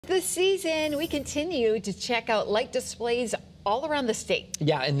the season, we continue to check out light displays all around the state.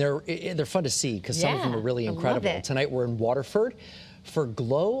 Yeah, and they're fun to see because some of them are really incredible. Tonight we're in Waterford for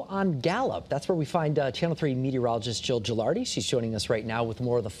Glow on Gallup. That's where we find Channel 3 meteorologist Jill Gilardi. She's joining us right now with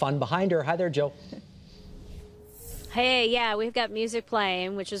more of the fun behind her. Hi there, Jill. Hey, yeah, we've got music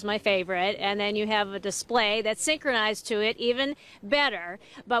playing, which is my favorite, and then you have a display that's synchronized to it, even better.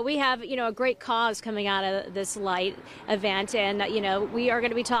 But we have, a great cause coming out of this light event, and, we are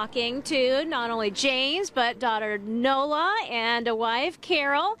going to be talking to not only James, but daughter Nola and a wife,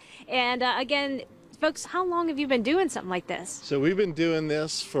 Carol. And again, folks, how long have you been doing something like this? So we've been doing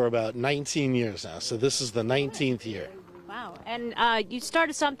this for about 19 years now, so this is the 19th year. Wow. And you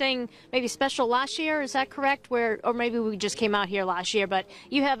started something maybe special last year, is that correct? Or maybe we just came out here last year, but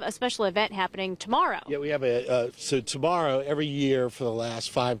you have a special event happening tomorrow. Yeah, we have so tomorrow, every year for the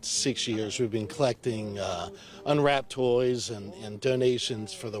last 5 to 6 years, we've been collecting unwrapped toys and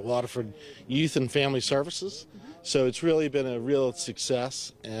donations for the Waterford Youth and Family Services. So it's really been a real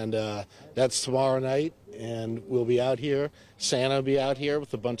success, and that's tomorrow night, and we'll be out here. Santa will be out here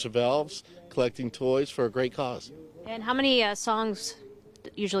with a bunch of elves collecting toys for a great cause. And how many songs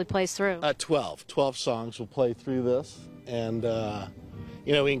usually plays through? 12 songs will play through this, and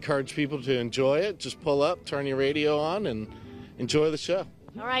we encourage people to enjoy it. Just pull up, turn your radio on, and enjoy the show.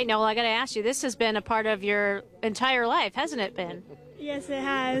 All right, Noel, I got to ask you, this has been a part of your entire life, hasn't it been? Yes, it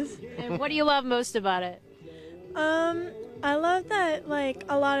has. And what do you love most about it? I love that,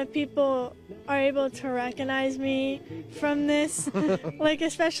 a lot of people are able to recognize me from this,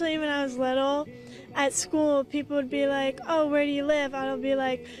 especially when I was little. At school, people would be like, oh, where do you live? I'll be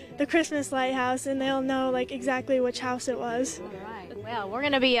like, the Christmas lighthouse, and they'll know, exactly which house it was. All right. Well, we're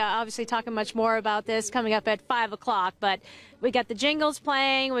going to be obviously talking much more about this coming up at 5 o'clock, but we got the jingles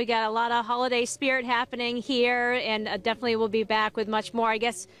playing, we got a lot of holiday spirit happening here, and definitely we'll be back with much more. I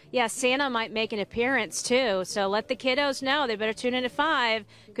guess, yeah, Santa might make an appearance, too, so let the kiddos know. They better tune in at 5.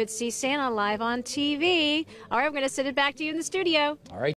 Could see Santa live on TV. All right, we're going to send it back to you in the studio. All right.